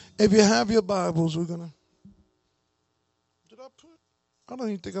If you have your Bibles, we're going to. Did I put? I don't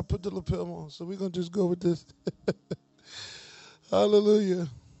even think I put the lapel on, so we're going to just go with this. Hallelujah.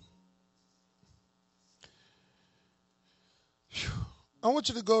 Whew. I want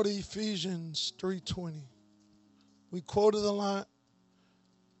you to go to Ephesians 3:20. We quoted a line.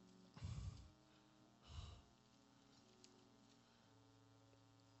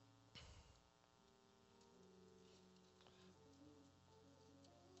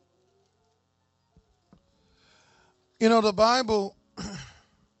 You know, the Bible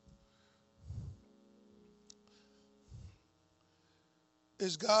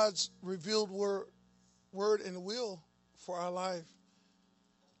is God's revealed word and will for our life.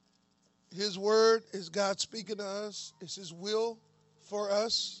 His word is God speaking to us. It's his will for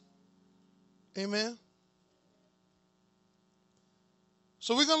us. Amen.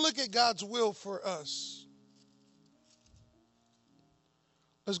 So we're going to look at God's will for us.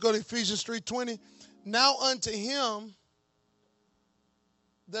 Let's go to Ephesians 3:20. Now unto him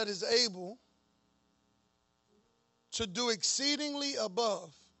that is able to do exceedingly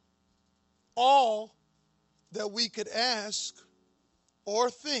above all that we could ask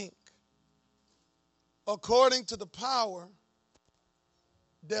or think, according to the power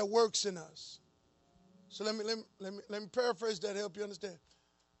that works in us. So let me paraphrase that to help you understand.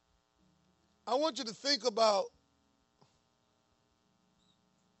 I want you to think about,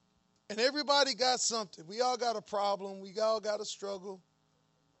 and everybody got something. We all got a problem. We all got a struggle.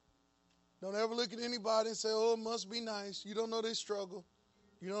 Don't ever look at anybody and say, oh, it must be nice. You don't know their struggle.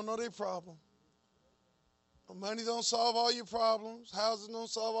 You don't know their problem. Money don't solve all your problems. Houses don't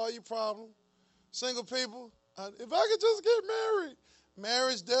solve all your problems. Single people, if I could just get married.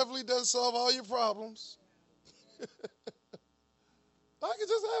 Marriage definitely doesn't solve all your problems. I could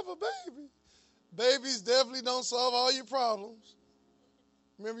just have a baby. Babies definitely don't solve all your problems.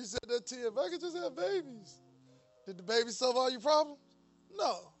 Remember you said that to you, if I could just have babies. Did the baby solve all your problems?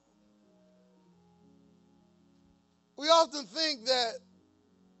 No. We often think that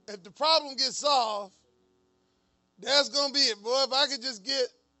if the problem gets solved, that's going to be it. Boy, if I could just get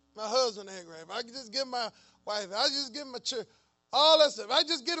my husband to act right, if I could just get my wife, if I just get my church, all that stuff, if I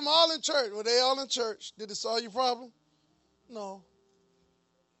just get them all in church, were they all in church? Did it solve your problem? No.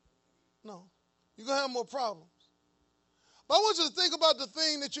 No. You're going to have more problems. But I want you to think about the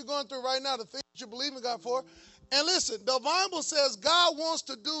thing that you're going through right now, the thing that you believe in God for. And listen, the Bible says God wants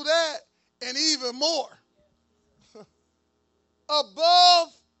to do that and even more. Above,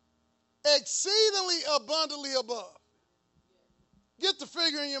 exceedingly abundantly above. Get the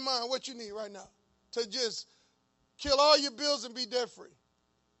figure in your mind what you need right now to just kill all your bills and be debt free.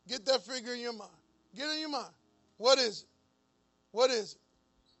 Get that figure in your mind. Get it in your mind. What is it? What is it?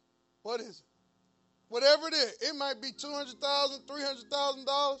 What is it? Whatever it is. It might be $200,000,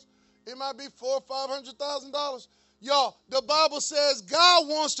 $300,000. It might be $400,000 or $500,000. Y'all, the Bible says God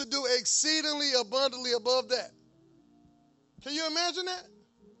wants to do exceedingly abundantly above that. Can you imagine that?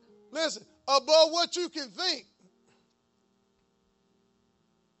 Listen, above what you can think.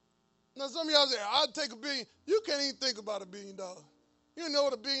 Now, some of y'all say, I'd take $1 billion. You can't even think about $1 billion. You don't know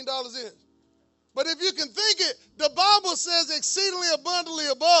what $1 billion is. But if you can think it, the Bible says exceedingly abundantly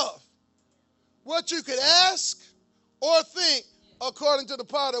above what you could ask or think according to the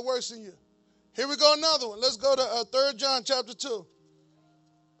power that works in you. Here we go, another one. Let's go to 3 John chapter 2.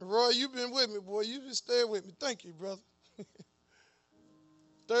 Roy, you've been with me, boy. You've been staying with me. Thank you, brother.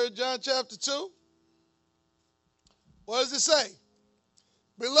 3 John chapter 2. What does it say?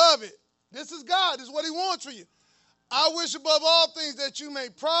 Beloved, this is God. This is what he wants for you. I wish above all things that you may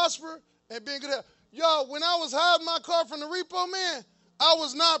prosper and be in good health. Y'all, when I was hiding my car from the repo man, I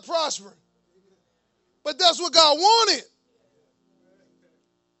was not prospering. But that's what God wanted.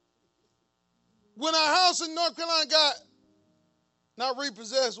 When our house in North Carolina got, not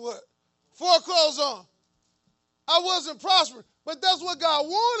repossessed, what? Foreclosed on. I wasn't prospering, but that's what God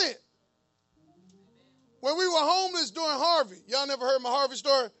wanted. When we were homeless during Harvey, y'all never heard my Harvey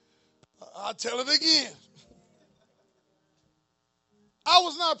story? I'll tell it again. I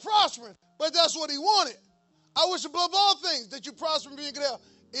was not prospering, but that's what he wanted. I wish above all things that you prosper and be in good health,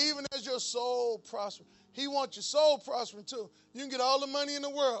 even as your soul prospers. He wants your soul prospering too. You can get all the money in the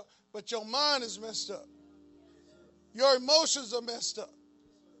world, but your mind is messed up. Your emotions are messed up.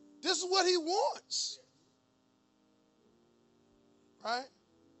 This is what he wants. Right?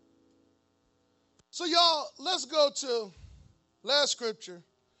 So y'all, let's go to last scripture,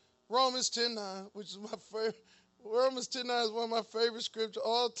 Romans 10:9, which is my favorite. Romans 10:9 is one of my favorite scriptures,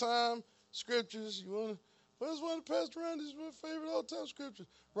 all-time scriptures. You want to? Where's one to pass around? This is my favorite all-time scripture.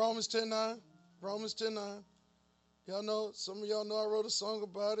 Romans 10:9. Romans 10:9. Y'all know, some of y'all know I wrote a song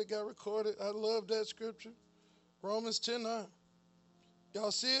about it, got recorded. I love that scripture. Romans 10:9.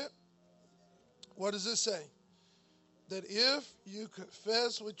 Y'all see it? What does it say? That if you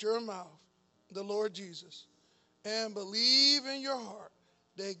confess with your mouth the Lord Jesus and believe in your heart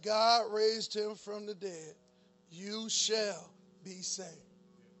that God raised him from the dead, you shall be saved.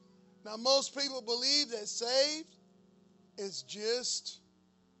 Now, most people believe that saved is just,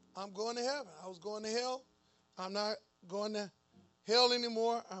 I'm going to heaven. I was going to hell. I'm not going to hell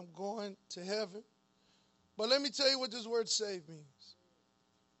anymore. I'm going to heaven. But let me tell you what this word save means.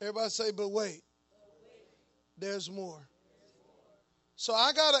 Everybody say, but wait, there's more. So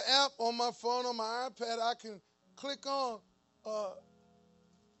I got an app on my phone, on my iPad. I can click on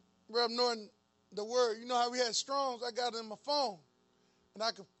Rev Norton, the word. You know how we had Strongs? I got it in my phone. And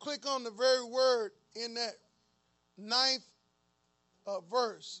I could click on the very word in that ninth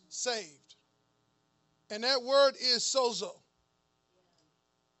verse, saved. And that word is sozo.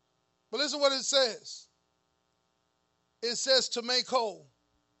 But listen what it says. It says to make whole,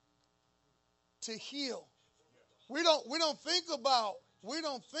 to heal. We don't think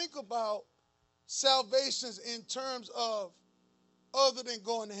about salvations in terms of other than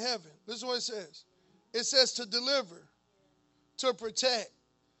going to heaven. Listen what it says. It says to deliver, to protect,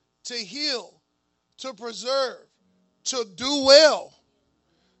 to heal, to preserve, to do well,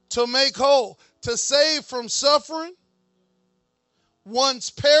 to make whole, to save from suffering,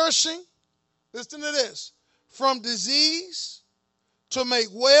 one's perishing, listen to this, from disease, to make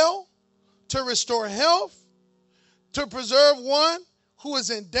well, to restore health, to preserve one who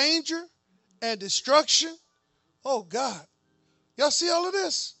is in danger and destruction. Oh, God. Y'all see all of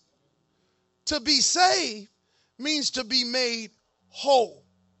this? To be saved means to be made whole,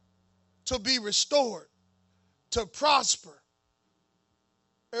 to be restored, to prosper.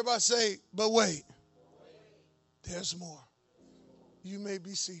 Everybody say, but wait, there's more. You may be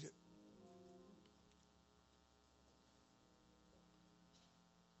seated.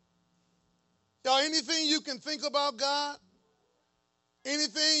 Y'all, anything you can think about God,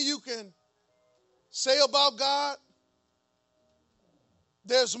 anything you can say about God,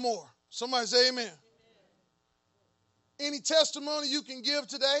 there's more. Somebody say amen. Any testimony you can give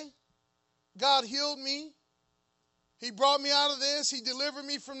today, God healed me. He brought me out of this. He delivered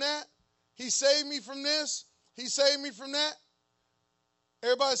me from that. He saved me from this. He saved me from that.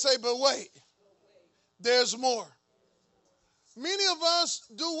 Everybody say, but wait, there's more. Many of us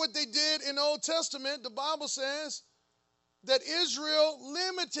do what they did in the Old Testament. The Bible says that Israel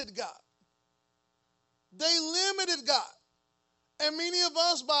limited God. They limited God. And many of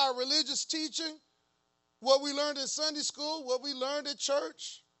us, by our religious teaching, what we learned in Sunday school, what we learned at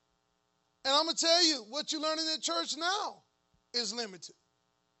church, and I'm going to tell you, what you're learning in church now is limited.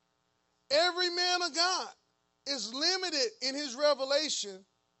 Every man of God is limited in his revelation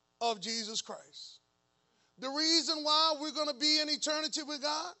of Jesus Christ. The reason why we're going to be in eternity with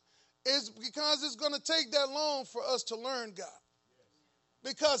God is because it's going to take that long for us to learn God.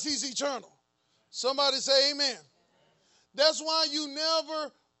 Because he's eternal. Somebody say amen. That's why you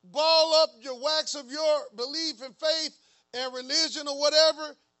never ball up your wax of your belief and faith and religion or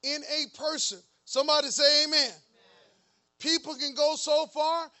whatever in a person. Somebody say amen. People can go so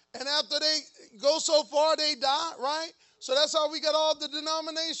far, and after they go so far, they die, right? So that's how we got all the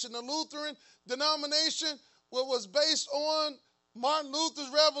denomination. The Lutheran denomination was based on Martin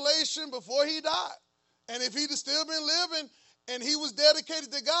Luther's revelation before he died. And if he'd have still been living and he was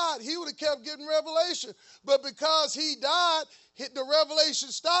dedicated to God, he would have kept getting revelation. But because he died, the revelation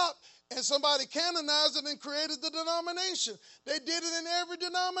stopped, and somebody canonized it and created the denomination. They did it in every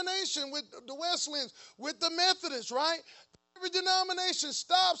denomination with the Wesleyans, with the Methodists, right? Every denomination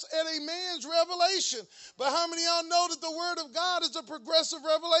stops at a man's revelation. But how many of y'all know that the Word of God is a progressive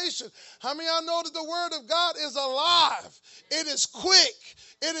revelation? How many of y'all know that the Word of God is alive? It is quick.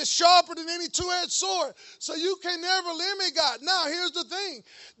 It is sharper than any two-edged sword. So you can never limit God. Now, here's the thing.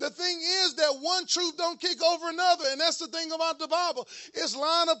 The thing is that one truth don't kick over another. And that's the thing about the Bible. It's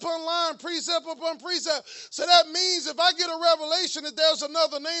line upon line, precept upon precept. So that means if I get a revelation that there's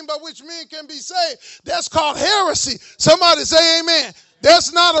another name by which men can be saved, that's called heresy. Somebody say amen.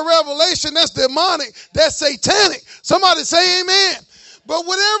 That's not a revelation. That's demonic. That's satanic. Somebody say amen. But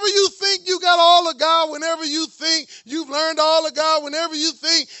whenever you think you got all of God, whenever you think you've learned all of God, whenever you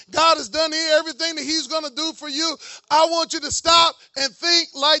think God has done everything that he's going to do for you, I want you to stop and think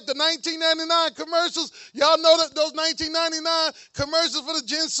like the 1999 commercials. Y'all know that those 1999 commercials for the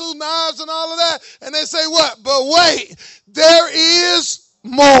Jinsu knives and all of that. And they say what? But wait, there is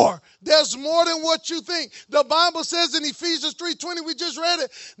more. There's more than what you think. The Bible says in Ephesians 3:20, we just read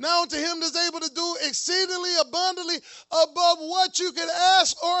it. Now unto him that's able to do exceedingly abundantly above what you can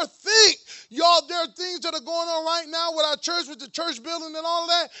ask or think. Y'all, there are things that are going on right now with our church, with the church building and all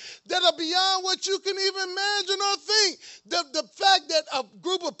of that are beyond what you can even imagine or think. The fact that a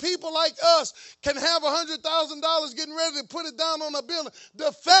group of people like us can have $100,000 getting ready to put it down on a building.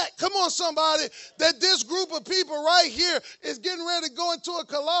 The fact, come on somebody, that this group of people right here is getting ready to go into a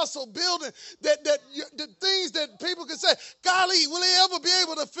colossal building, the things that people can say, golly, will they ever be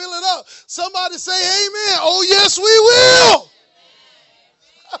able to fill it up? Somebody say amen. Oh, yes, we will.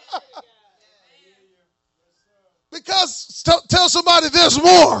 Because tell somebody there's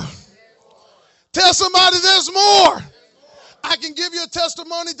more. Tell somebody there's more. I can give you a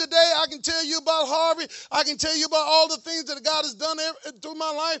testimony today. I can tell you about Harvey. I can tell you about all the things that God has done through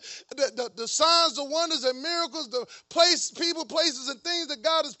my life, the signs, the wonders, and miracles, the people, places, and things that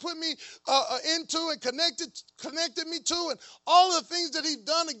God has put me into and connected me to, and all the things that he's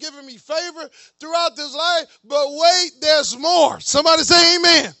done and given me favor throughout this life. But wait, there's more. Somebody say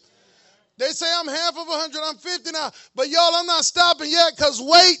amen. They say I'm half of 100, I'm 50 now. But y'all, I'm not stopping yet, because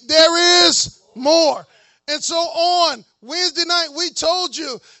wait, there is more. And so on Wednesday night, we told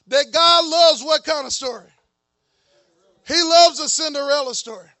you that God loves what kind of story? He loves a Cinderella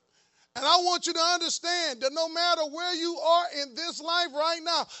story. And I want you to understand that no matter where you are in this life right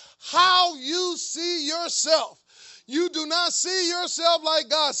now, how you see yourself, you do not see yourself like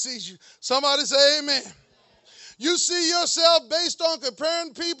God sees you. Somebody say amen. You see yourself based on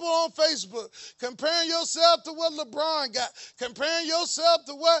comparing people on Facebook, comparing yourself to what LeBron got, comparing yourself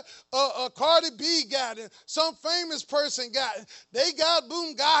to what Cardi B got, and some famous person got. They got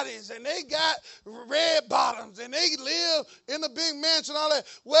Bugattis, and they got red bottoms, and they live in a big mansion, all that.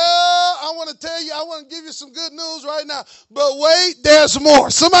 Well, I want to tell you, I want to give you some good news right now. But wait, there's more.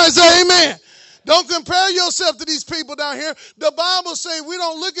 Somebody say amen. Don't compare yourself to these people down here. The Bible says we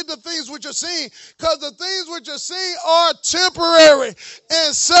don't look at the things which are seen, because the things which are seen are temporary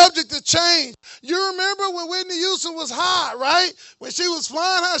and subject to change. You remember when Whitney Houston was high, right? When she was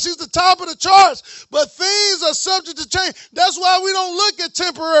flying high, she was the top of the charts. But things are subject to change. That's why we don't look at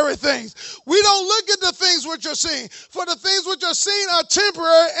temporary things. We don't look at the things which are seen. For the things which are seen are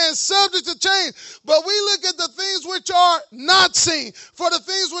temporary and subject to change. But we look at the things which are not seen. For the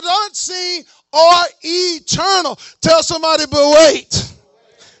things which aren't seen are eternal. Tell somebody, but wait,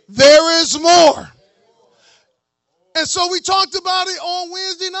 there is more. And so we talked about it on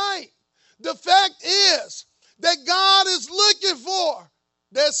Wednesday night. The fact is that God is looking for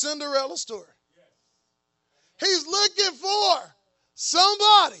that Cinderella story. He's looking for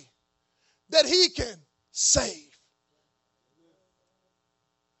somebody that he can save.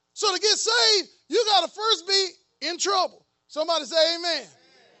 So to get saved, you got to first be in trouble. Somebody say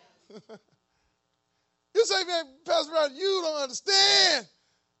amen. You say, man, Pastor Rod, you don't understand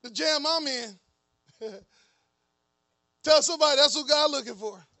the jam I'm in. Tell somebody that's who God looking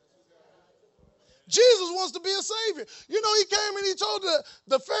for. Jesus wants to be a savior. You know, he came and he told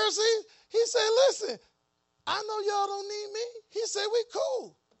the Pharisees, he said, listen, I know y'all don't need me. He said, we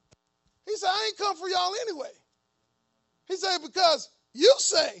cool. He said, I ain't come for y'all anyway. He said, because you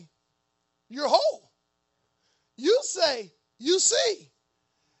say you're whole. You say you see.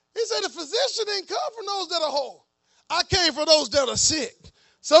 He said, the physician didn't come for those that are whole. I came for those that are sick.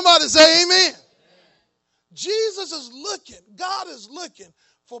 Somebody say amen. Amen. Jesus is looking. God is looking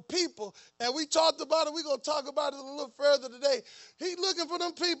for people. And we talked about it. We're going to talk about it a little further today. He's looking for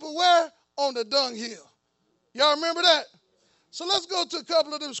them people where? On the dunghill. Y'all remember that? So let's go to a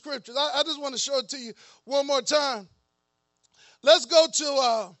couple of them scriptures. I just want to show it to you one more time. Let's go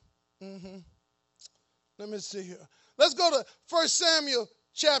to, let me see here. Let's go to 1 Samuel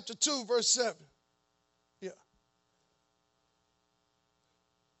chapter 2, verse 7. Yeah.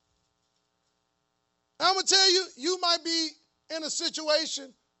 I'm going to tell you, you might be in a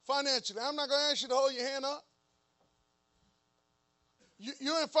situation financially. I'm not going to ask you to hold your hand up.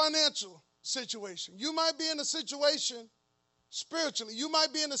 You're in a financial situation. You might be in a situation spiritually. You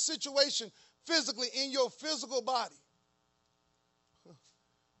might be in a situation physically in your physical body.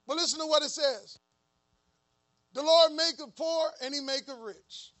 But listen to what it says. The Lord maketh poor and he maketh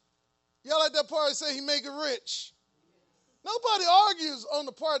rich. Y'all like that part that say he maketh rich? Nobody argues on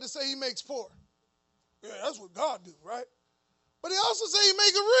the part that say he makes poor. Yeah, that's what God do, right? But he also say he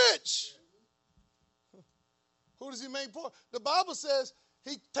maketh rich. Who does he make poor? The Bible says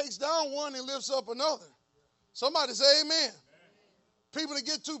he takes down one and lifts up another. Somebody say amen. People that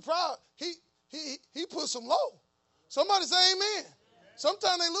get too proud, he puts them low. Somebody say amen.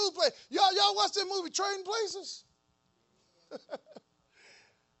 Sometimes they lose play. Y'all watch that movie Trading Places?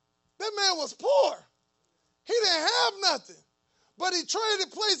 That man was poor. He didn't have nothing. But he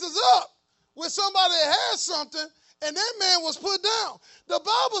traded places up with somebody that had something, and that man was put down. The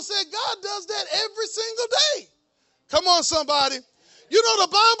Bible said God does that every single day. Come on, somebody. You know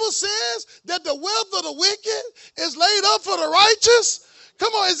the Bible says that the wealth of the wicked is laid up for the righteous.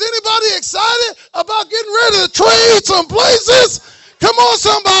 Come on, is anybody excited about getting ready to trade some places? Come on,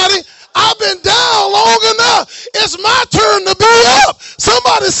 somebody. I've been down long enough. It's my turn to be up.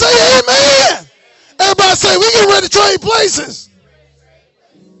 Somebody say amen. Everybody say we get ready to trade places.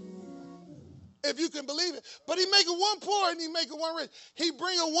 If you can believe it. But he making one poor and he making one rich. He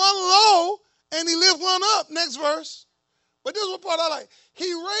bringing one low and he lift one up. Next verse. But this is what part I like.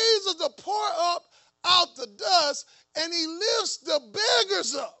 He raises the poor up out the dust and he lifts the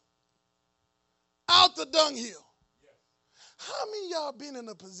beggars up out the dunghill. How many of y'all been in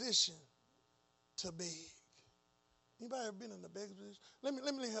a position to beg? Anybody ever been in a begging position? Let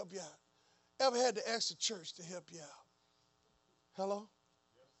me help you out. Ever had to ask the church to help you out? Hello?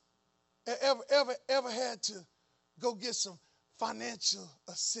 Ever had to go get some financial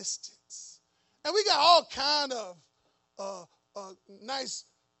assistance? And we got all kind of nice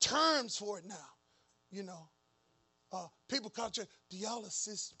terms for it now. You know, people call church. Do y'all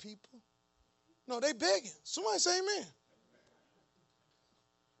assist people? No, they begging. Somebody say amen.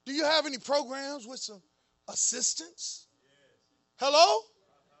 Do you have any programs with some assistance? Hello?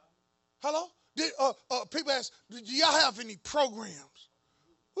 Hello? People ask, do y'all have any programs?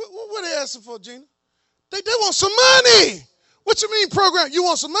 What are they asking for, Gina? They want some money. What you mean program? You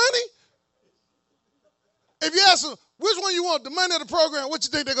want some money? If you ask them, which one you want, the money or the program, what you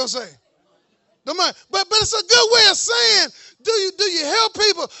think they're going to say? The money. But it's a good way of saying, do you help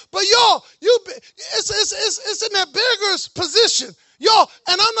people? But y'all, it's in that beggar's position. Y'all,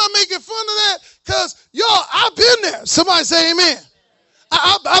 and I'm not making fun of that because, y'all, I've been there. Somebody say amen.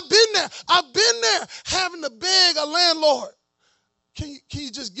 I've been there. I've been there having to beg a landlord. Can you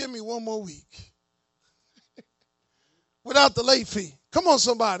just give me one more week? Without the late fee. Come on,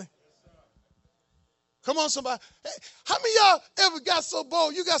 somebody. Come on, somebody. Hey, how many of y'all ever got so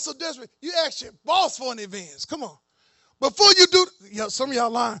bold, you got so desperate, you asked your boss for an advance? Come on. Before you do, some of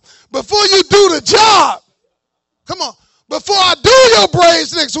y'all lying. Before you do the job, come on. Before I do your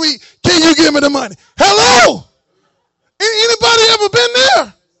braids next week, can you give me the money? Hello? Anybody ever been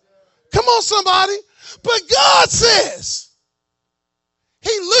there? Come on, somebody. But God says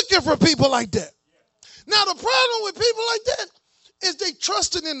He's looking for people like that. Now, the problem with people like that is they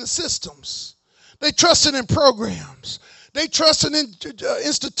trusted in the systems. They trusted in programs. They trusted in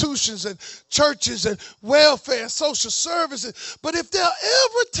institutions and churches and welfare, social services. But if they'll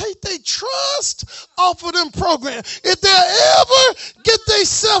ever take their trust off of them programs, if they'll ever get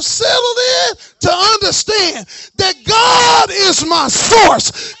themselves settled in to understand that God is my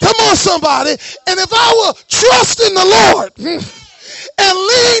source. Come on, somebody. And if I will trust in the Lord and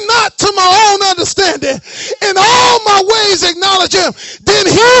lean not to my own understanding, in all my ways acknowledge Him, then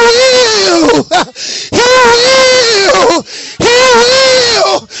He will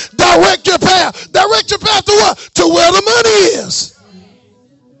direct your path. Direct your path to what? To where the money is.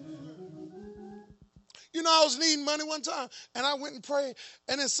 You know, I was needing money one time, and I went and prayed,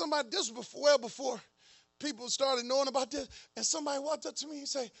 and then somebody, this was before people started knowing about this, and somebody walked up to me and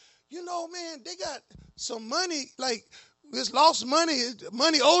said, you know, man, they got some money, like, it's lost money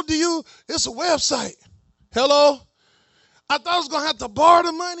owed to you. It's a website. Hello? I thought I was going to have to borrow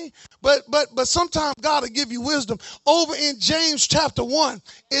the money, but sometimes God will give you wisdom. Over in James chapter 1,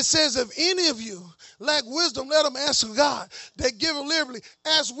 it says, if any of you lack wisdom, let them ask of God. That give it liberally.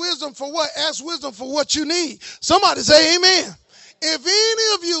 Ask wisdom for what? Ask wisdom for what you need. Somebody say amen. If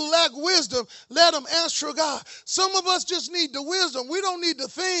any of you lack wisdom, let them ask for God. Some of us just need the wisdom. We don't need the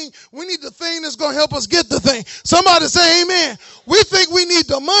thing. We need the thing that's going to help us get the thing. Somebody say amen. We think we need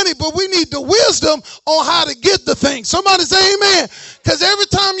the money, but we need the wisdom on how to get the thing. Somebody say amen. Because every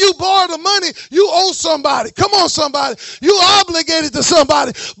time you borrow the money, you owe somebody. Come on, somebody. You obligated to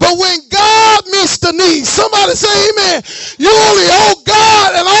somebody. But when God meets the need, somebody say amen. You only owe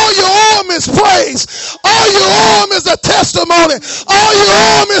God, and all you owe Him is praise. All you owe Him is a testimony. All you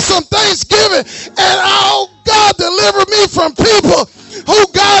owe Him is some thanksgiving. And oh, God delivered me from people who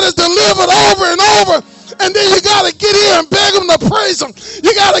God has delivered over and over. And then you got to get here and beg them to praise Him.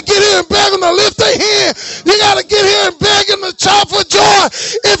 You got to get here and beg them to lift their hand. You got to get here and beg them to shout for joy.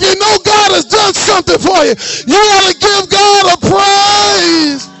 If you know God has done something for you, you got to give God a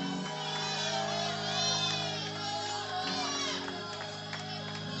praise.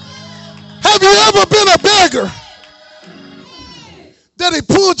 Have you ever been a beggar that He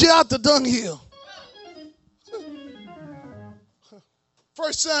pulled you out the dunghill?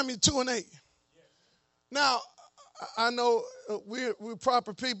 1 Samuel 2:8. Now, I know we're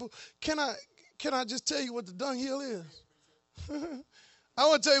proper people. Can I just tell you what the dunghill is? I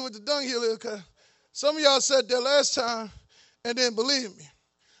want to tell you what the dunghill is because some of y'all sat there last time and didn't believe me.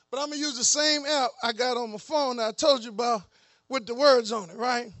 But I'm going to use the same app I got on my phone that I told you about with the words on it,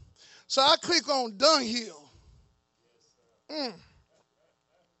 right? So I click on dunghill.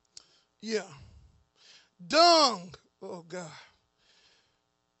 Yeah. Dung. Oh, God.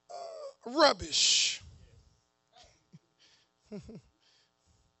 Rubbish.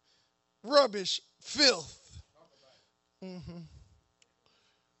 Rubbish. Filth.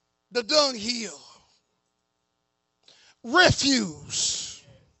 The dunghill. Refuse.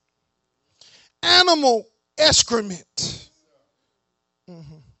 Animal excrement.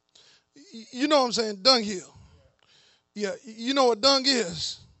 You know what I'm saying? Dunghill. Yeah, you know what dung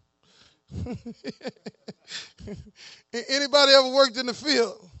is. Anybody ever worked in the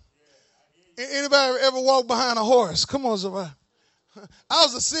field? Anybody ever walked behind a horse? Come on, somebody. I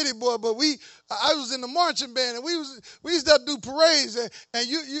was a city boy, but I was in the marching band, and we used to do parades, and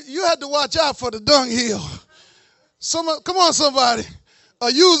you had to watch out for the dunghill. Come on, somebody.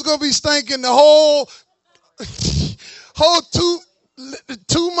 You was gonna be stinking the whole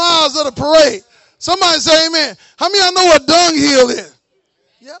 2 miles of the parade. Somebody say amen. How many of y'all know what dunghill is?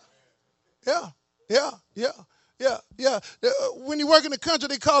 Yeah. When you work in the country,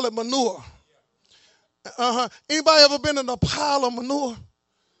 they call it manure. Anybody ever been in a pile of manure?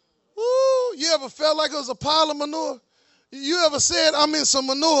 Woo, you ever felt like it was a pile of manure? You ever said, I'm in some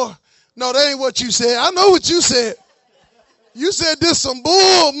manure? No, that ain't what you said. I know what you said. You said this some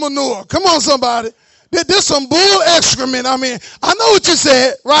bull manure. Come on, somebody. This some bull excrement. I mean, I know what you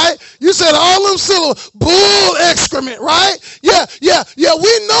said, right? You said all them syllables, bull excrement, right? Yeah.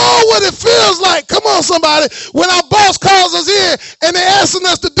 We know what it feels like. Come on, somebody. When our boss calls us in and they asking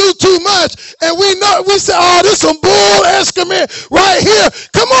us to do too much, and we say, oh, this some bull excrement right here.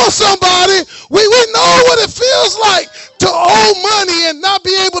 Come on, somebody. We know what it feels like to owe money and not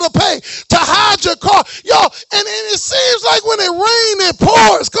be able to pay, to hide your car. Y'all, and it seems like when it rains, it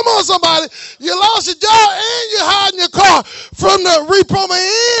pours. Come on, somebody. You lost your job and you're hiding your car from the repo man,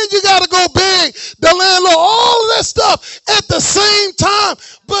 and you got to go beg the landlord, all of that stuff at the same time.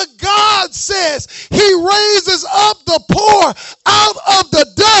 But God says he raises up the poor out of the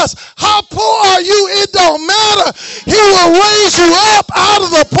dust. How poor are you? It don't matter. He will raise you up out of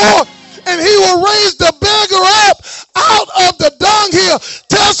the poor, and he will raise the beggar up out of the dunghill.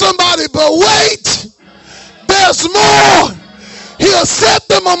 Tell somebody, but wait, there's more. He'll set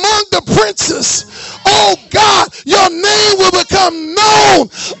them among the princes. Oh God, your name will become known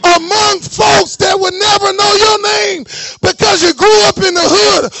among folks that would never know your name because you grew up in the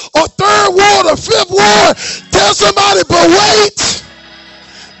hood or third ward or fifth ward. Tell somebody, but wait,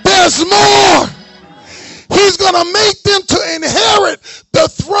 there's more. He's going to make them to inherit the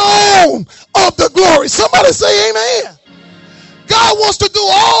throne of the glory. Somebody say amen. God wants to do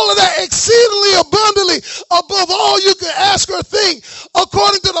all of that exceedingly abundantly above all you can ask or think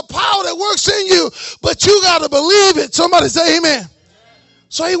according to the power that works in you. But you got to believe it. Somebody say amen.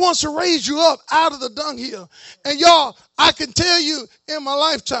 So he wants to raise you up out of the dunghill. And y'all, I can tell you in my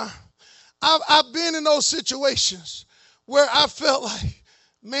lifetime, I've been in those situations where I felt like,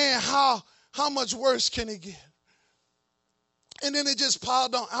 man, how much worse can it get? And then it just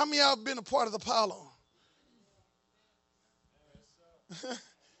piled on. How many of y'all have been a part of the pile on?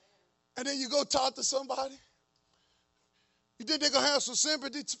 And then you go talk to somebody. You think they're going to have some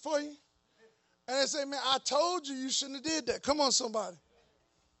sympathy for you? And they say, man, I told you shouldn't have did that. Come on, somebody.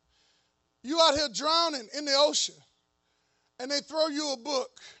 You out here drowning in the ocean, and they throw you a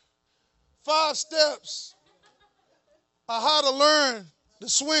book, 5 steps of how to learn to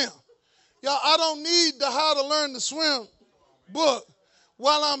swim. Y'all, I don't need the how to learn to swim book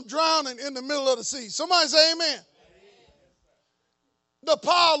while I'm drowning in the middle of the sea. Somebody say amen. The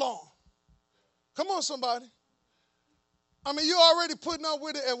pile on. Come on, somebody. I mean, you're already putting up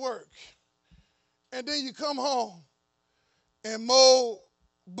with it at work. And then you come home and mow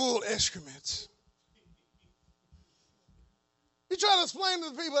bull excrements. You try to explain to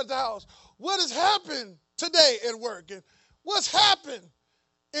the people at the house what has happened today at work and what's happened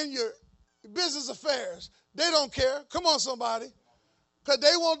in your business affairs. They don't care. Come on, somebody. Because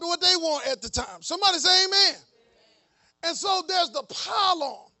they won't do what they want at the time. Somebody say amen. And so there's the pile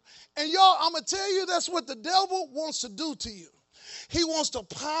on. And y'all, I'm going to tell you that's what the devil wants to do to you. He wants to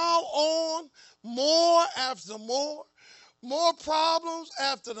pile on more after more problems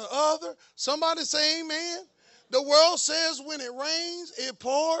after the other. Somebody say amen. The world says when it rains, it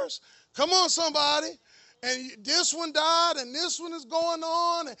pours. Come on, somebody. and this one died, and this one is going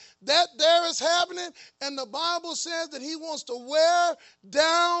on, and that there is happening. And the Bible says that he wants to wear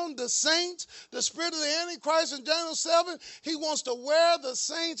down the saints. The spirit of the Antichrist in Daniel 7, he wants to wear the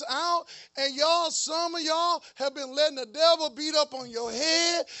saints out. And y'all, some of y'all have been letting the devil beat up on your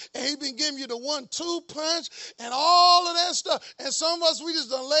head, and he been giving you the 1-2 punch and all of that stuff. And some of us, we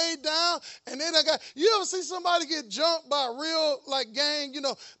just done laid down, and then you ever see somebody get jumped by a real like gang,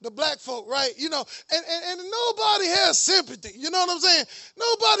 the black folk, right? And nobody has sympathy. You know what I'm saying?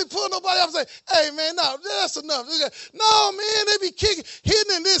 Nobody pull nobody up and say, hey, man, no, that's enough. No, man, they be kicking,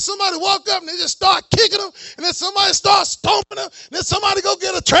 hitting, and then somebody walk up and they just start kicking them, and then somebody start stomping them, and then somebody go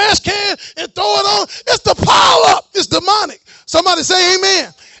get a trash can and throw it on. It's the pile up. It's demonic. Somebody say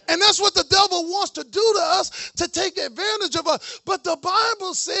amen. And that's what the devil wants to do to us, to take advantage of us. But the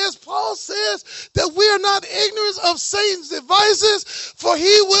Bible says, Paul says, that we are not ignorant of Satan's devices, for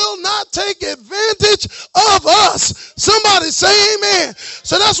he will not take advantage of us. Somebody say amen.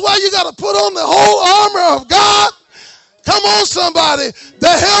 So that's why you got to put on the whole armor of God. Come on, somebody. The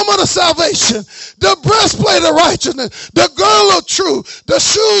helmet of salvation, the breastplate of righteousness, the girdle of truth, the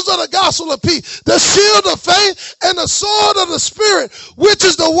shoes of the gospel of peace, the shield of faith, and the sword of the Spirit, which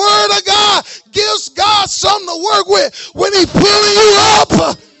is the word of God. Gives God something to work with when he's pulling you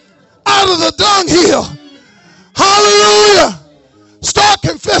up out of the dunghill. Hallelujah. Start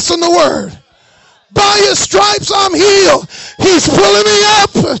confessing the word. By his stripes I'm healed. He's pulling me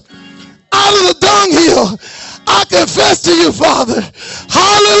up out of the dunghill. I confess to you, Father,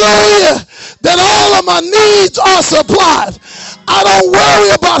 hallelujah, that all of my needs are supplied. I don't worry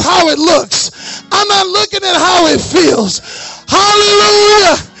about how it looks. I'm not looking at how it feels.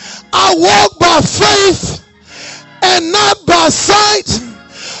 Hallelujah. I walk by faith and not by sight.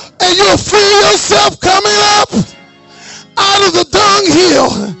 And you'll feel yourself coming up out of the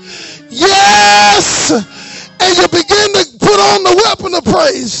dunghill. Yes. And you begin to put on the weapon of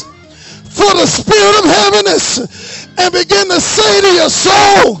praise for the spirit of heaviness, and begin to say to your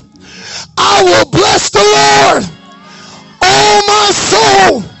soul, I will bless the Lord, oh my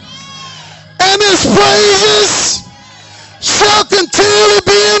soul, and his praises shall continually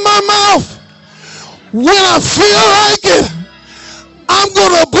be in my mouth. When I feel like it, I'm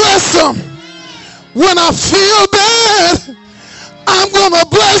going to bless him. When I feel bad, I'm going to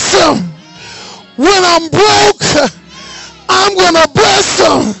bless him. When I'm broke, I'm going to bless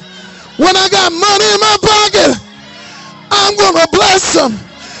him. When I got money in my pocket, I'm going to bless him.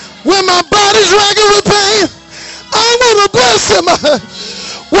 When my body's racking with pain, I'm going to bless him.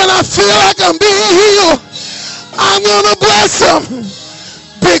 When I feel like I'm being healed, I'm going to bless him.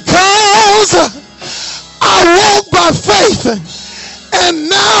 Because I walk by faith. And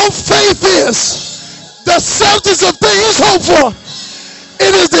now faith is the substance of things hoped for.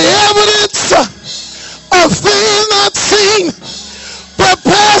 It is the evidence of things not seen. But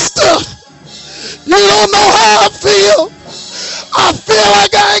Pastor, you don't know how I feel. I feel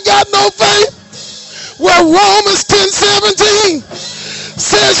like I ain't got no faith. Well, Romans 10:17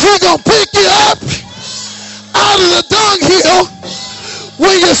 says he's going to pick you up out of the dunghill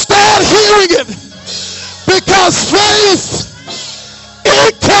when you start hearing it. Because faith,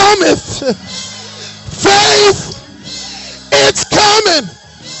 it cometh. Faith, it's coming.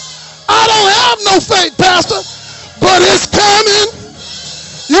 I don't have no faith, Pastor, but it's coming.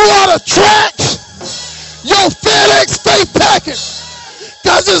 You ought to track your FedEx faith package,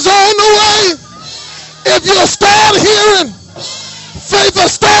 because it's on the way. If you'll start hearing, faith will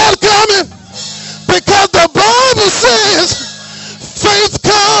start coming, because the Bible says faith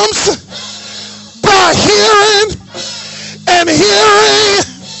comes by hearing, and hearing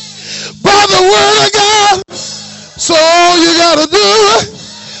by the word of God. So all you got to do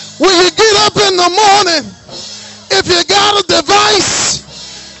when you get up in the morning, if you got a device,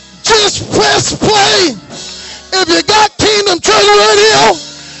 just press play. If you got Kingdom Church Radio,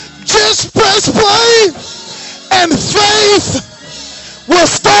 just press play, and faith will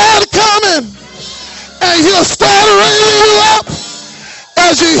start coming, and he'll start raising you up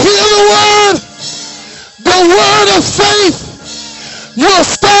as you hear the word of faith. You'll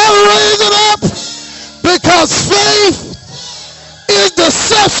start raising up, because faith is the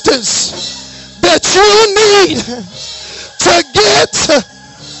substance that you need to get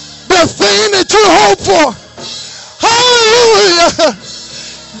the thing that you hope for. Hallelujah.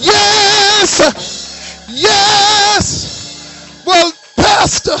 Yes. Yes. Well,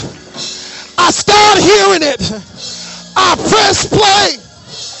 Pastor, I start hearing it. I press play.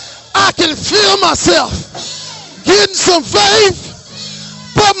 I can feel myself getting some faith,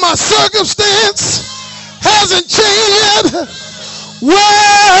 but my circumstance hasn't changed yet.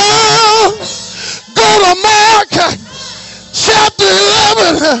 Well, go to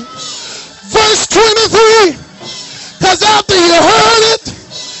on. Verse 23. Because after you heard it,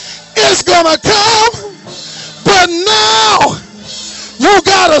 it's going to come. But now you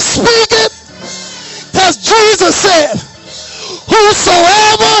got to speak it. Because Jesus said,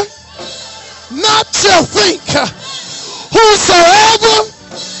 whosoever not shall think, whosoever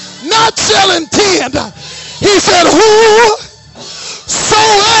not shall intend. He said, whosoever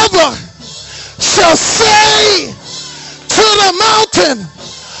shall say to the mountain,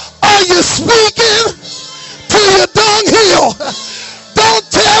 are you speaking to your dunghill? Don't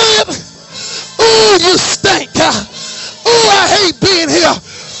tell it, ooh, you stink. Ooh, I hate being here.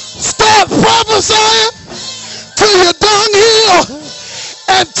 Start prophesying to your dunghill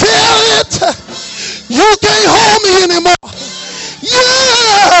and tell it, you can't hold me anymore.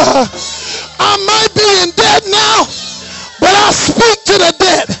 Yeah, I might be in debt now, but I speak to the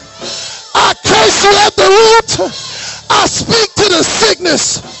debt. I curse you at the root. I speak to the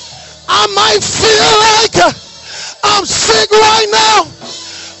sickness. I might feel like I'm sick right now,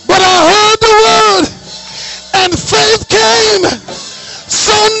 but I heard the word and faith came.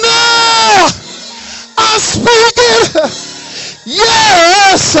 So now I speak it.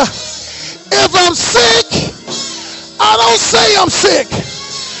 Yes, if I'm sick, I don't say I'm sick.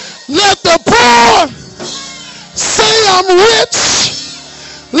 Let the poor say I'm rich.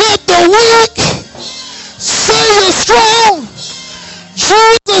 Let the weak say you're strong.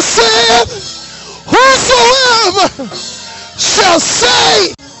 Jesus said, whosoever shall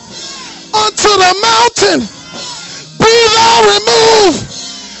say unto the mountain, be thou removed,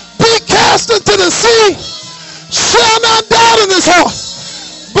 be cast into the sea, shall not doubt in his heart,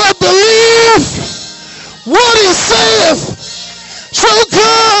 but believe what he saith shall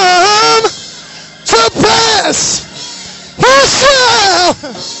come to pass. He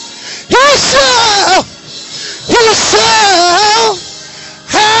shall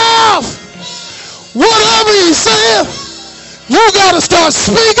have whatever he said. You got to start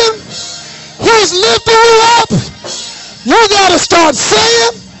speaking. He's lifting you up. You got to start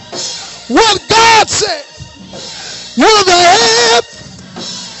saying what God said. You're the head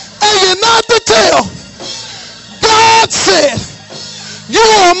and you're not the tail. God said you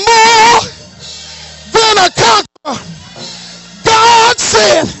are more than a conqueror. God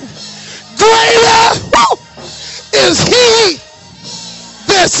said greater is he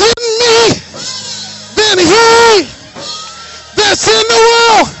that's in me than he that's in the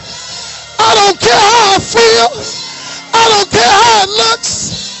world. I don't care how I feel. I don't care how it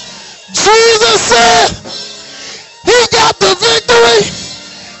looks. Jesus said he got the victory.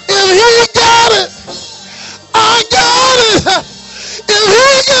 If he got it, I got it. If he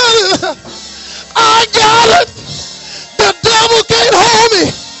got it, I got it. The devil can't hold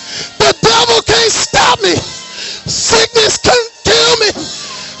me. The devil can't stop me. Sickness can't kill me.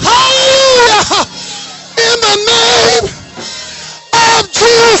 Hallelujah. In the name of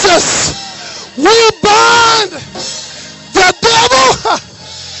Jesus, we bind the devil.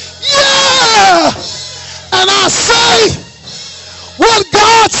 Yeah. And I say what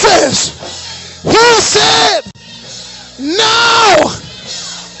God says. He said, now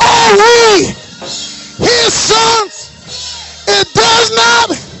are we his sons. It does not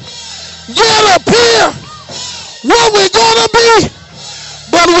yet appear what we're going to be,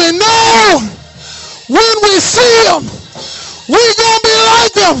 but we know when we see him, we're going to be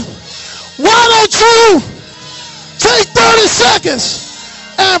like him. Why don't you take 30 seconds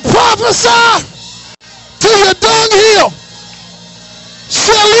and prophesy to your dunghill?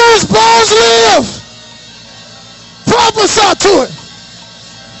 Shall these bones live? Prophesy to it.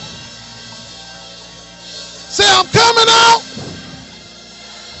 Say, I'm coming out.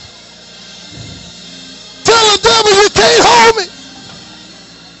 Tell the devil you can't hold me.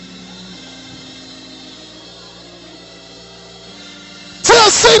 Tell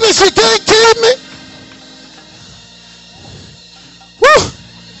sickness you can't keep me. Woo.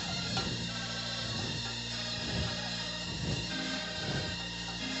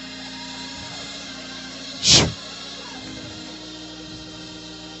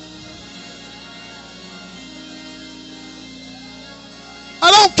 I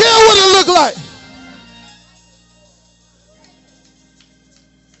don't care what it look like.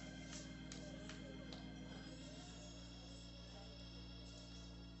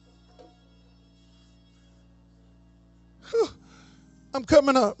 I'm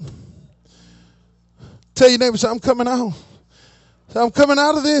coming up. Tell your neighbor, say, I'm coming out. Say, I'm coming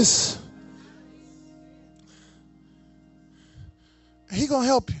out of this. He gonna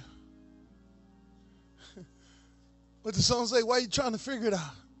help you. But the song say, why are you trying to figure it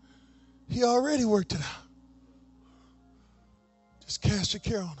out? He already worked it out. Just cast your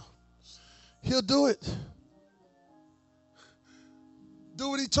care on him. He'll do it. Do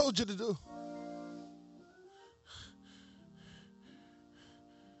what he told you to do.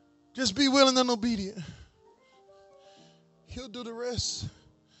 Just be willing and obedient. He'll do the rest.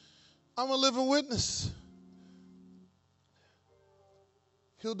 I'm a living witness.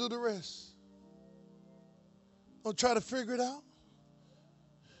 He'll do the rest. Don't try to figure it out.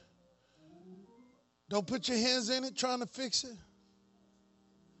 Don't put your hands in it trying to fix it.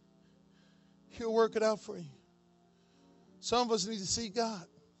 He'll work it out for you. Some of us need to seek God.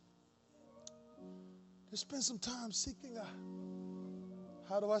 Just spend some time seeking God.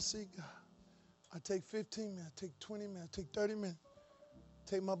 How do I seek God? I take 15 minutes, I take 20 minutes, I take 30 minutes.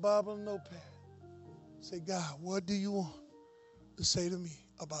 Take my Bible and notepad. Say, God, what do you want to say to me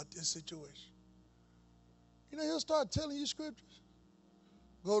about this situation? You know, he'll start telling you scriptures.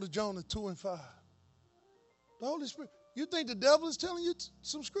 Go to Jonah 2 and 5. The Holy Spirit. You think the devil is telling you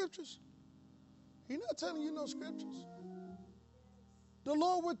some scriptures? He's not telling you no scriptures. The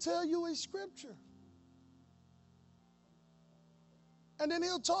Lord will tell you a scripture. And then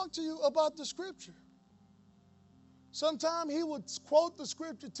he'll talk to you about the scripture. Sometimes he will quote the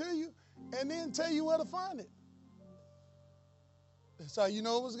scripture to you and then tell you where to find it. That's how you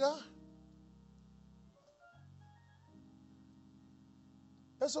know it was God.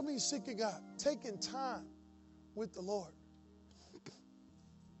 That's what means seeking God. Taking time with the Lord.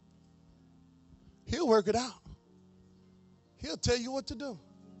 He'll work it out. He'll tell you what to do.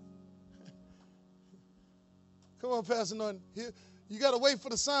 Come on, Pastor Norton. You got to wait for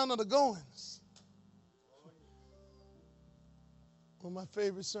the sound of the goings. One of my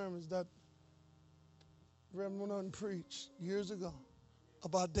favorite sermons that Reverend Norton preached years ago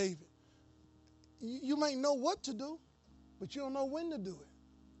about David. You might know what to do, but you don't know when to do it.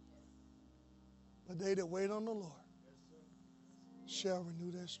 But they that wait on the Lord shall renew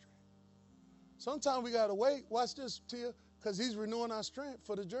their strength. Sometimes we got to wait. Watch this, Tia, because he's renewing our strength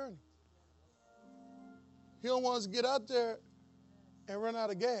for the journey. He don't want us to get out there and run out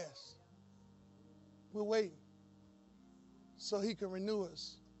of gas. We're waiting so he can renew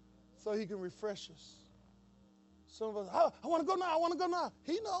us, so he can refresh us. Some of us, I want to go now, I want to go now.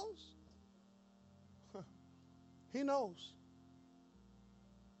 He knows. He knows.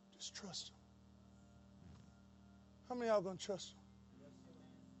 Just trust him. How many of y'all going to trust him?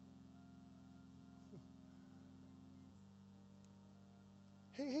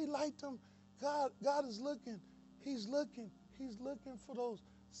 He liked them. God is looking. He's looking for those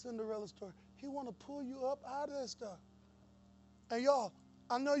Cinderella stories. He want to pull you up out of that stuff. And y'all,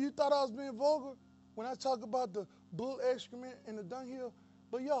 I know you thought I was being vulgar when I talk about the bull excrement and the dunghill,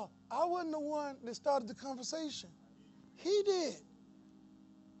 but y'all, I wasn't the one that started the conversation. He did.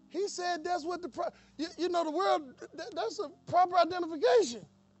 He said that's what you know, the world, that's a proper identification.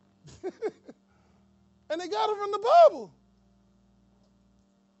 And they got it from the Bible.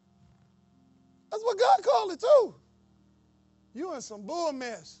 That's what God called it too. You in some bull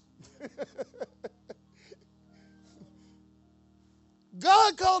mess.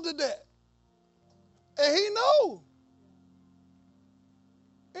 God called it that. And he knows.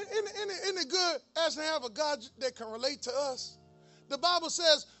 Isn't it good as to have a God that can relate to us? The Bible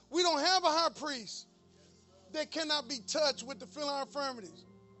says we don't have a high priest that cannot be touched with the feeling of our infirmities,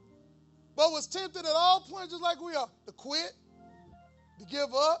 but was tempted at all points just like we are, to quit, to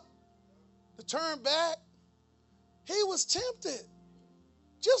give up, to turn back. He was tempted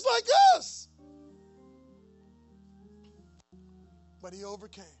just like us, but he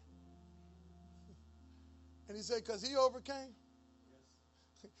overcame. And he said, because he overcame.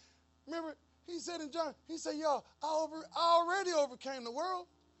 Remember, he said in John, he said, y'all, I already overcame the world.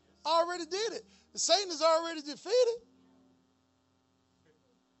 I already did it. Satan is already defeated.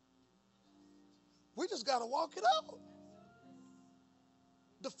 We just got to walk it out.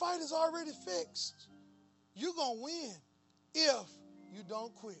 The fight is already fixed. You're going to win if you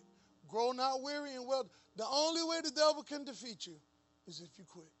don't quit. Grow not weary and well. The only way the devil can defeat you is if you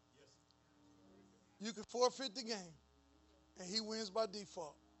quit. You can forfeit the game, and he wins by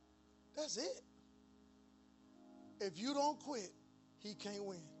default. That's it. If you don't quit, he can't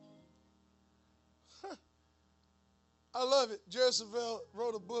win. I love it. Jerry Savelle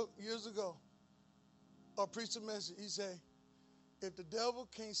wrote a book years ago, or preached a message. He said, if the devil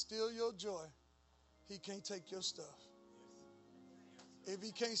can't steal your joy, he can't take your stuff. If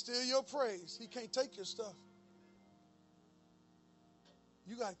he can't steal your praise, he can't take your stuff.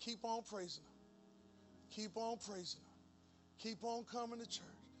 You got to keep on praising him. Keep on praising him. Keep on coming to church.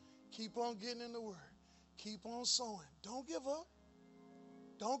 Keep on getting in the word. Keep on sowing. Don't give up.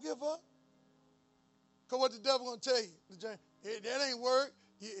 Don't give up. Because what the devil going to tell you? That ain't work.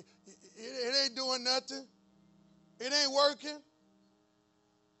 It ain't doing nothing. It ain't working.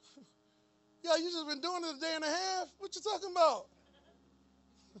 Yeah, you just been doing it a day and a half. What you talking about?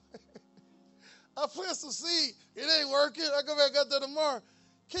 I plant some seed. It ain't working. I go back out there tomorrow.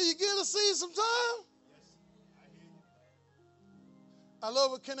 Can you give the seed some time? I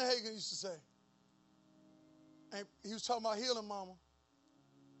love what Kenneth Hagin used to say. And he was talking about healing mama.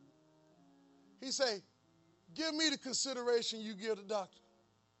 He say, give me the consideration you give the doctor.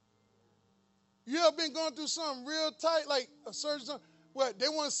 You ever been going through something real tight, like a surgeon? What, they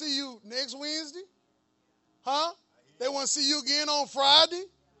want to see you next Wednesday? Huh? They want to see you again on Friday?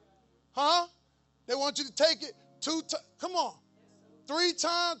 Huh? They want you to take it come on, 3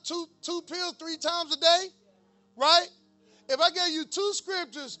 times, two pills 3 times a day, right? If I gave you 2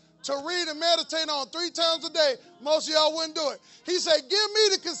 scriptures to read and meditate on 3 times a day, most of y'all wouldn't do it. He said, give me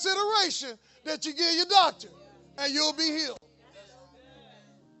the consideration that you give your doctor, and you'll be healed.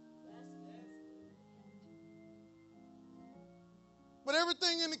 But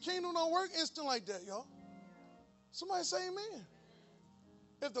everything in the kingdom don't work instant like that, y'all. Somebody say amen.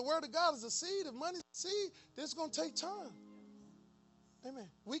 If the word of God is a seed, if money is a seed, this is going to take time. Amen.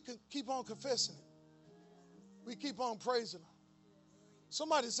 We can keep on confessing it. We keep on praising him.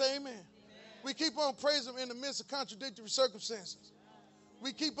 Somebody say amen. We keep on praising him in the midst of contradictory circumstances.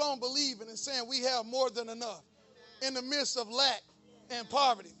 We keep on believing and saying we have more than enough in the midst of lack and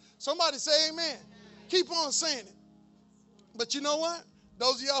poverty. Somebody say amen. Keep on saying it. But you know what?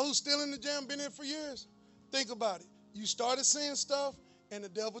 Those of y'all who still in the jam, been in for years, think about it. You started saying stuff, and the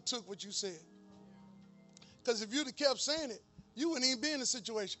devil took what you said. Because if you'd have kept saying it, you wouldn't even be in the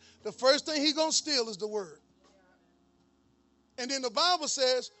situation. The first thing he's going to steal is the word. And then the Bible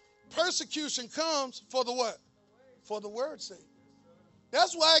says persecution comes for the what? For the word's sake.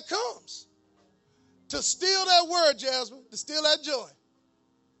 That's why it comes. To steal that word, Jasmine, to steal that joy.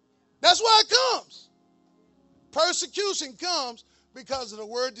 That's why it comes. Persecution comes because of the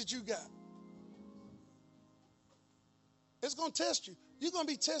word that you got. It's going to test you. You're going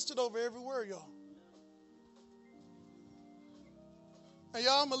to be tested over every word, y'all. And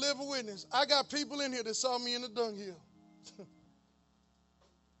y'all, I'm a living witness. I got people in here that saw me in the dunghill. I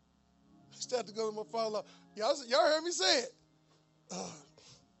still have to go to my father. Y'all heard me say it.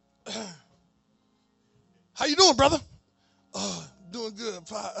 How you doing, brother? Doing good,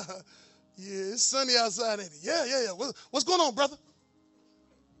 Pa. Yeah, it's sunny outside, ain't it? Yeah. What's going on, brother?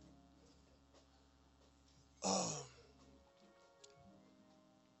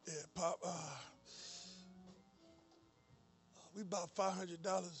 Yeah, Pop. We about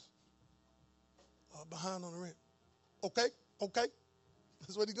 $500 behind on the rent. Okay.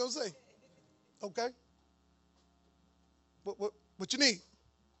 That's what he gonna say. Okay. What you need?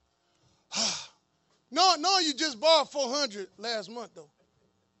 No, you just borrowed $400 last month though.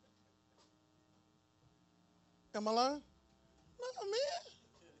 Am I lying? No, man.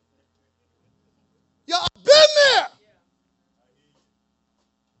 Y'all been there.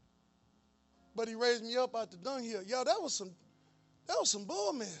 But he raised me up out the dunghill. Y'all, that was some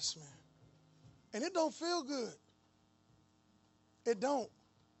bull mess, man. And it don't feel good. It don't.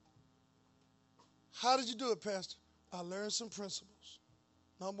 How did you do it, Pastor? I learned some principles.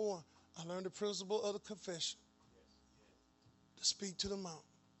 Number 1, I learned the principle of the confession. To speak to the mountain.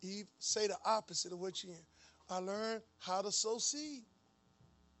 Say the opposite of what you're in. I learned how to sow seed.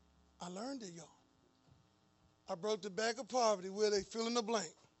 I learned it, y'all. I broke the back of poverty where they fill in the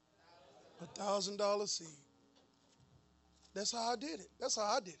blank. $1,000 seed. That's how I did it.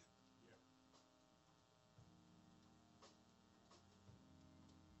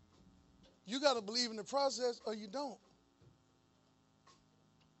 You got to believe in the process or you don't.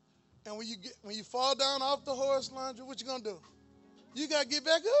 And when you fall down off the horse, Landry, what you going to do? You got to get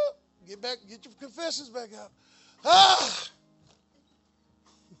back up. Get your confessions back out.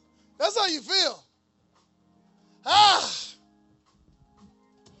 That's how you feel.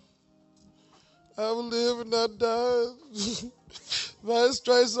 I will live and not die. By his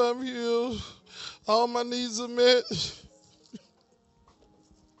stripes I'm healed. All my needs are met.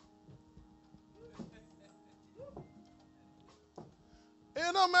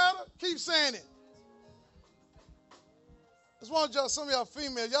 It don't matter. Keep saying it. It's one of y'all, some of y'all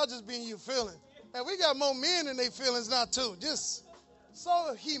females, y'all just being you feeling. And we got more men than they feelings now too. Just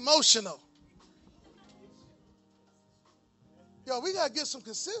so emotional. Yo, we got to get some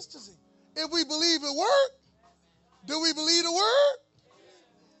consistency. If we believe it work, do we believe the word?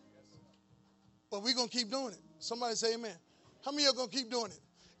 Well, we're going to keep doing it. Somebody say amen. How many of you are going to keep doing it?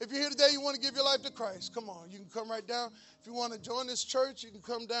 If you're here today, you want to give your life to Christ, come on. You can come right down. If you want to join this church, you can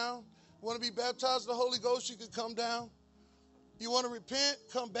come down. You want to be baptized in the Holy Ghost, you can come down. You want to repent,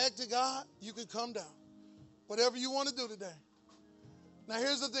 come back to God, you can come down. Whatever you want to do today. Now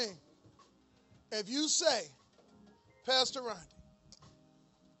here's the thing. If you say, Pastor Randy,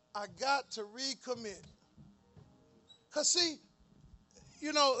 I got to recommit. Because see,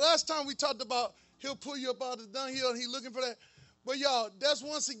 last time we talked about he'll pull you up out of the dunghill and he's looking for that. But y'all, that's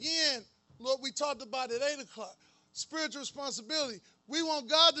once again what we talked about at 8 o'clock. Spiritual responsibility. We want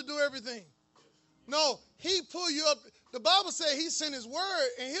God to do everything. No, he pull you up. The Bible said he sent his word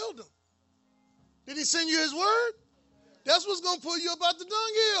and healed them. Did he send you his word? That's what's going to pull you up out the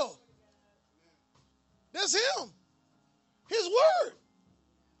dunghill. That's him. His word.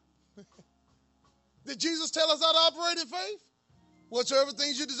 Did Jesus tell us how to operate in faith? Whatsoever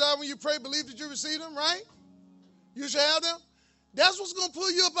things you desire when you pray, believe that you receive them, right? You shall have them. That's what's going to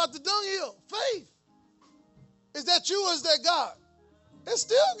pull you up out the dunghill. Faith. Is that you or is that God? It's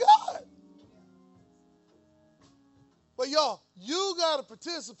still God. But y'all, you got to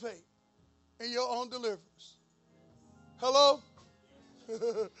participate in your own deliverance. Hello? We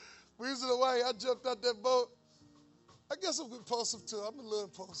was in Hawaii. I jumped out that boat. I guess I'm impulsive too. I'm a little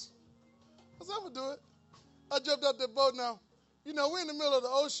impulsive. I said, I'm going to do it. I jumped out that boat now. We're in the middle of the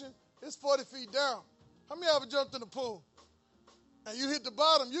ocean. It's 40 feet down. How many of you ever jumped in the pool? And you hit the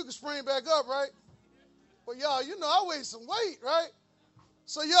bottom, you can spring back up, right? Well, y'all, I weigh some weight, right?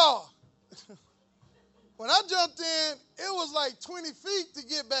 So, y'all, when I jumped in, it was like 20 feet to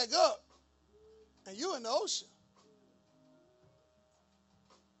get back up. And you in the ocean.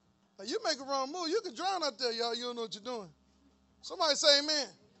 Now, you make a wrong move, you can drown out there, y'all. You don't know what you're doing. Somebody say amen.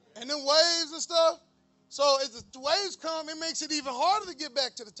 And then waves and stuff. So as the waves come, it makes it even harder to get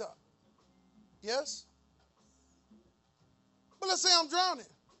back to the top. Yes? But let's say I'm drowning.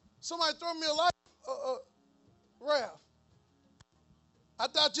 Somebody throw me a life raft. I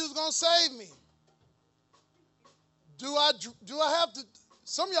thought you was going to save me. Do I have to,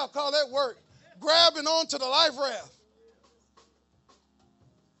 some of y'all call that work, grabbing onto the life raft.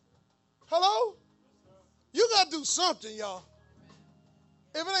 Hello? You got to do something, y'all.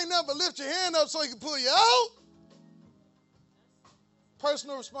 If it ain't nothing but lift your hand up so he can pull you out.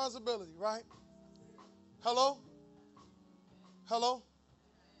 Personal responsibility, right? Hello? Hello?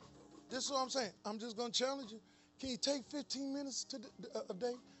 This is what I'm saying. I'm just going to challenge you. Can you take 15 minutes a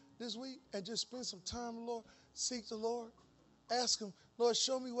day this week and just spend some time with the Lord? Seek the Lord. Ask him, Lord,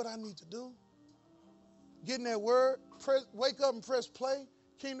 show me what I need to do. Get in that word. Wake up and press play.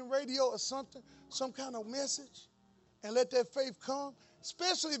 Kingdom radio or something. Some kind of message. And let that faith come.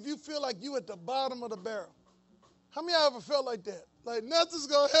 Especially if you feel like you at the bottom of the barrel. How many of y'all ever felt like that? Like nothing's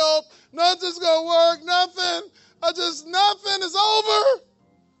going to help. Nothing's going to work. Nothing. Nothing is over.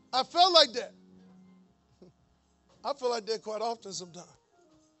 I felt like that. I feel like that quite often sometimes.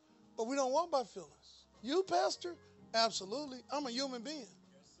 But we don't walk by feelings. You, Pastor? Absolutely. I'm a human being.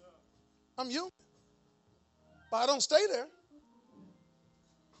 I'm human. But I don't stay there.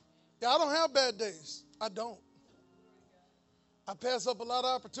 Yeah, I don't have bad days. I don't. I pass up a lot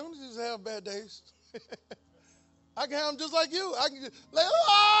of opportunities to have bad days. I can have them just like you. I can just like,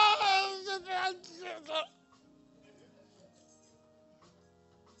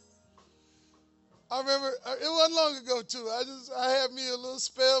 I remember, it wasn't long ago, too. I had me a little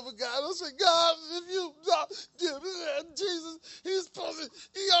spell for God. I said, God, if you, Jesus,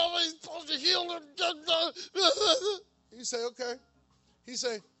 he always supposed to heal him. He said, okay. He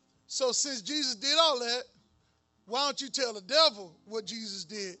said, so since Jesus did all that, why don't you tell the devil what Jesus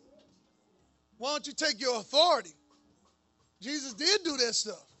did? Why don't you take your authority? Jesus did do that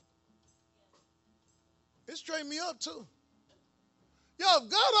stuff. It straightened me up, too. Yo, if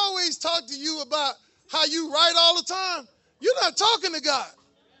God always talked to you about how you right all the time, you're not talking to God.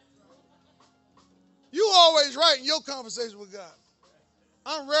 You always right in your conversation with God.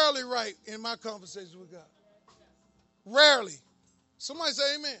 I'm rarely right in my conversation with God. Rarely. Somebody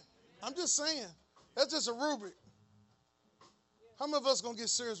say amen. I'm just saying. That's just a rubric. How many of us going to get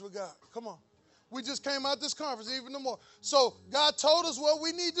serious with God? Come on. We just came out this conference even more. So God told us what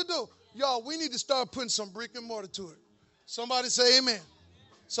we need to do. Y'all, we need to start putting some brick and mortar to it. Somebody say amen.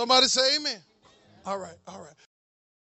 Somebody say amen. All right, all right.